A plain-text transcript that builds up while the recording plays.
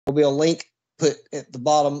will be a link put at the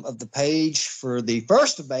bottom of the page for the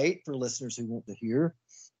first debate for listeners who want to hear.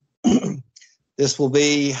 This will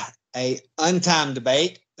be an untimed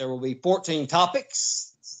debate. There will be 14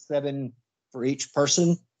 topics, 7 for each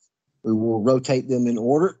person. We will rotate them in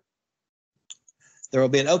order. There will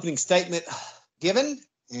be an opening statement given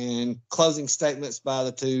and closing statements by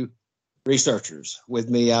the 2 researchers. With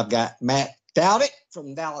me, I've got Matt Dowdick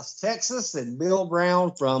from Dallas, Texas, and Bill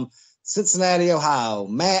Brown from Cincinnati, Ohio.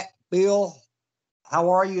 Matt, Bill, how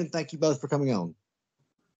are you? And thank you both for coming on.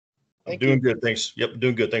 I'm doing good, thanks. Yep,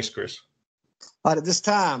 doing good. Thanks, Chris. All right, at this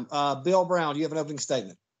time, Bill Brown, do you have an opening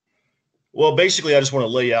statement? Well, basically, I just want to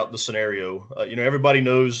lay out the scenario. Everybody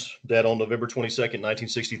knows that on November 22nd,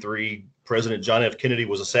 1963, President John F. Kennedy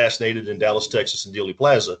was assassinated in Dallas, Texas, in Dealey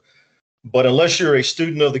Plaza. But unless you're a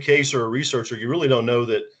student of the case or a researcher, you really don't know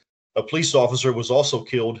that a police officer was also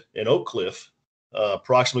killed in Oak Cliff,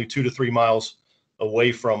 approximately 2 to 3 miles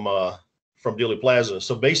away from Dealey Plaza.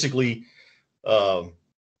 So basically,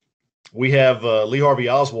 we have Lee Harvey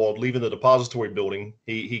Oswald leaving the depository building.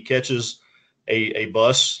 He catches a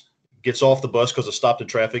bus, gets off the bus because it stopped in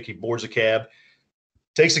traffic. He boards a cab,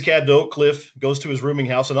 takes the cab to Oak Cliff, goes to his rooming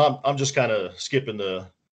house. And I'm just kind of skipping the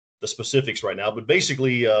specifics right now. But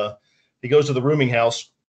basically, he goes to the rooming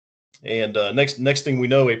house. And next thing we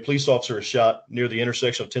know, a police officer is shot near the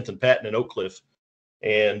intersection of 10th and Patton and Oak Cliff.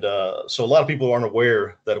 And so a lot of people aren't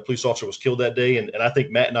aware that a police officer was killed that day. And I think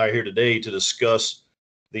Matt and I are here today to discuss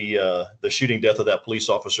the shooting death of that police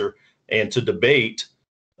officer and to debate.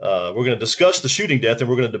 We're going to discuss the shooting death, and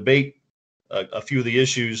we're going to debate a few of the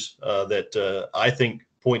issues that I think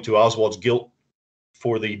point to Oswald's guilt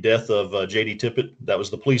for the death of J.D. Tippit. That was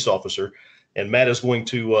the police officer. And Matt is going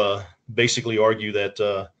to basically argue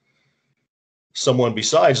that someone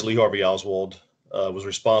besides Lee Harvey Oswald was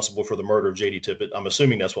responsible for the murder of J.D. Tippit. I'm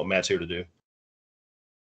assuming that's what Matt's here to do.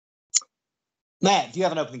 Matt, do you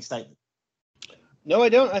have an opening statement? No, I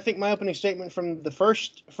don't. I think my opening statement from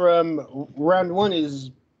round 1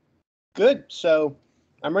 is good. So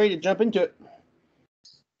I'm ready to jump into it.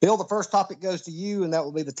 Bill, the first topic goes to you, and that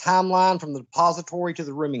will be the timeline from the depository to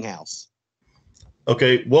the rooming house.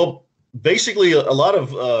 Okay. Well, basically, a lot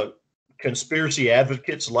of conspiracy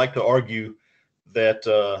advocates like to argue that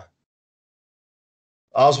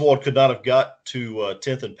Oswald could not have got to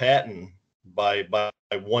 10th and Patton by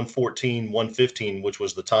 1:14, 1:15, which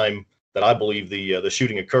was the time that I believe the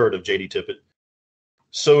shooting occurred of J.D. Tippit.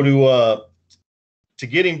 So to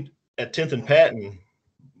get him at 10th and Patton,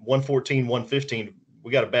 1:14, 1:15,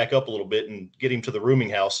 we got to back up a little bit and get him to the rooming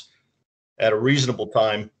house at a reasonable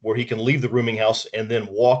time where he can leave the rooming house and then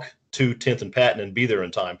walk to 10th and Patton and be there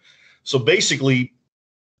in time. So basically,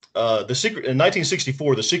 in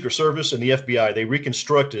 1964, the Secret Service and the FBI, they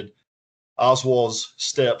reconstructed Oswald's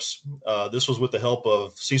steps. This was with the help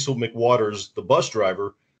of Cecil McWaters, the bus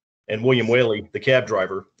driver, and William Whaley, the cab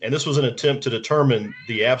driver. And this was an attempt to determine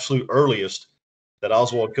the absolute earliest that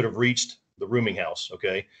Oswald could have reached the rooming house,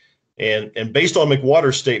 okay? And based on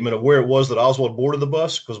McWaters' statement of where it was that Oswald boarded the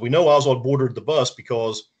bus, because we know Oswald boarded the bus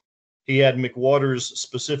because he had McWaters'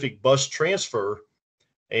 specific bus transfer,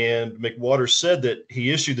 and McWaters said that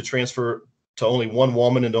he issued the transfer to only one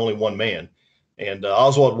woman and only one man. And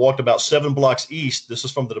Oswald walked about 7 blocks east, this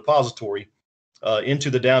is from the depository, into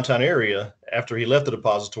the downtown area after he left the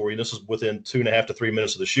depository. And this was within 2.5 to 3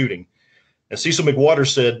 minutes of the shooting. And Cecil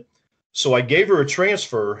McWaters said, "So I gave her a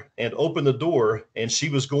transfer and opened the door, and she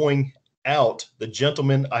was going out. The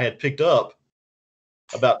gentleman I had picked up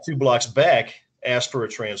about 2 blocks back asked for a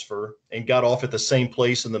transfer and got off at the same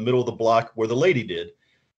place in the middle of the block where the lady did.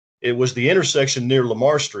 It was the intersection near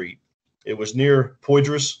Lamar Street. It was near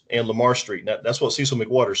Poydras and Lamar Street." Now, that's what Cecil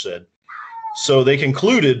McWaters said. So they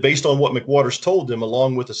concluded, based on what McWaters told them,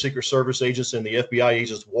 along with the Secret Service agents and the FBI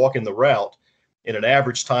agents walking the route in an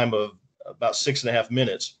average time of about 6.5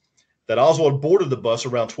 minutes, that Oswald boarded the bus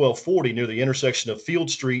around 12:40 near the intersection of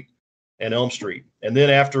Field Street and Elm Street. And then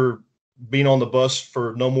after being on the bus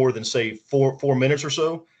for no more than, say, four minutes or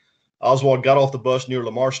so, Oswald got off the bus near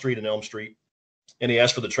Lamar Street and Elm Street, and he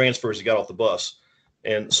asked for the transfer as he got off the bus.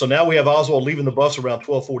 And so now we have Oswald leaving the bus around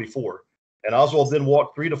 12:44. And Oswald then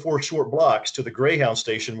walked 3 to 4 short blocks to the Greyhound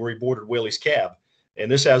station where he boarded Whaley's cab. And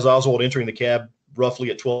this has Oswald entering the cab roughly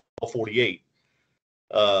at 12:48.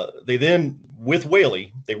 They then, with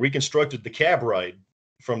Whaley, they reconstructed the cab ride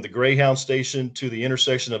from the Greyhound station to the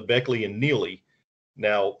intersection of Beckley and Neely.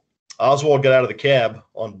 Now, Oswald got out of the cab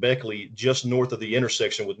on Beckley just north of the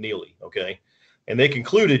intersection with Neely, okay? And they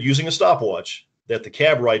concluded, using a stopwatch, that the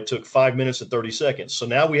cab ride took 5 minutes and 30 seconds. So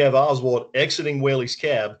now we have Oswald exiting Whaley's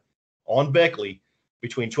cab on Beckley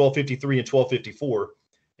between 12:53 and 12:54,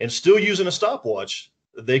 and still using a stopwatch,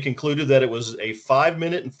 they concluded that it was a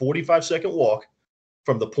 5-minute and 45-second walk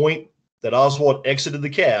from the point that Oswald exited the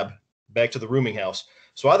cab back to the rooming house.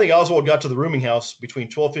 So I think Oswald got to the rooming house between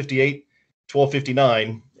 12:58,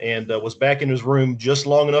 12:59, and was back in his room just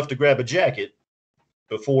long enough to grab a jacket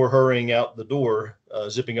before hurrying out the door,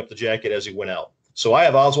 zipping up the jacket as he went out. So I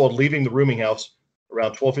have Oswald leaving the rooming house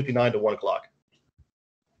around 12:59 to 1 o'clock.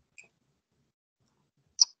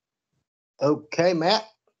 Okay, Matt.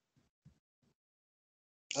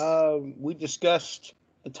 We discussed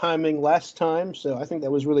the timing last time, so I think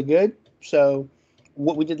that was really good. So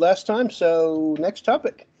what we did last time. So next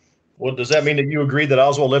topic. Well, does that mean that you agree that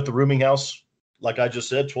Oswald left the rooming house, like I just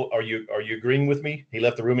said? Are you agreeing with me? He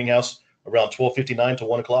left the rooming house around 12:59 to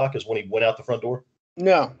 1 o'clock is when he went out the front door?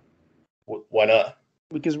 No. Why not?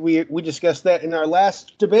 Because we discussed that in our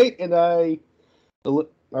last debate, and all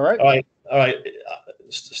right. All right.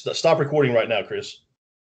 Stop recording right now, Chris.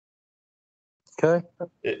 Okay.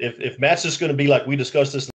 If Matt's just going to be like, we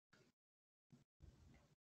discussed this.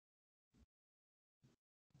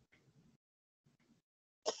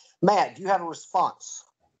 Matt, do you have a response?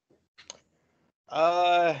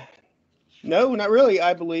 No, not really.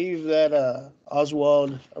 I believe that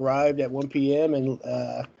Oswald arrived at 1 p.m. and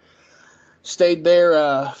stayed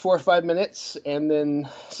there 4 or 5 minutes, and then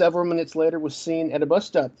several minutes later was seen at a bus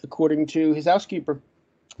stop, according to his housekeeper.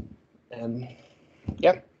 And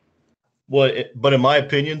yeah. Well, but in my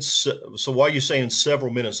opinion, so why are you saying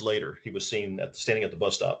several minutes later he was seen standing at the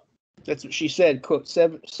bus stop? That's what she said, quote,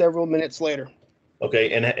 several minutes later.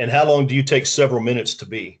 Okay, and how long do you take several minutes to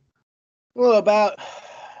be? Well, about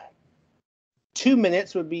 2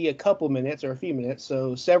 minutes would be a couple minutes or a few minutes.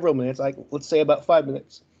 So several minutes, like let's say about 5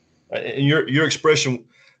 minutes. And your expression,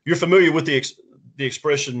 you're familiar with the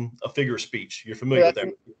expression a figure of speech. You're familiar with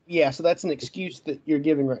that. Yeah, so that's an excuse that you're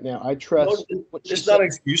giving right now. I trust. No, it's not an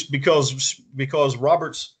excuse because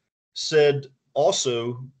Roberts said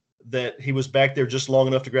also that he was back there just long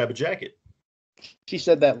enough to grab a jacket. She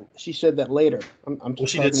said that. She said that later. Well,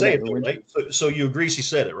 she did say it, though, right? So you agree she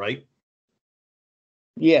said it, right?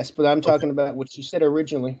 Yes, but I'm talking about what she said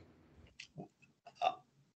originally.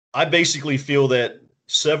 I basically feel that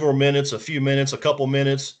several minutes, a few minutes, a couple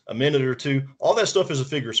minutes, a minute or two, all that stuff is a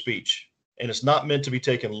figure of speech, and it's not meant to be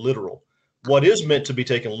taken literal. What is meant to be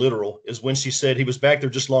taken literal is when she said he was back there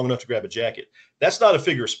just long enough to grab a jacket. That's not a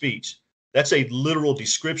figure of speech. That's a literal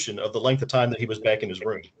description of the length of time that he was back in his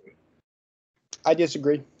room. I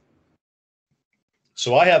disagree.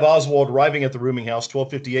 So I have Oswald arriving at the rooming house,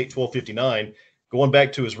 12:58, 12:59, going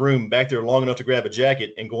back to his room, back there long enough to grab a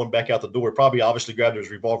jacket and going back out the door, probably obviously grabbed his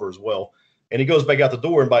revolver as well. And he goes back out the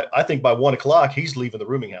door, and I think by 1 o'clock, he's leaving the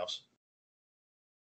rooming house.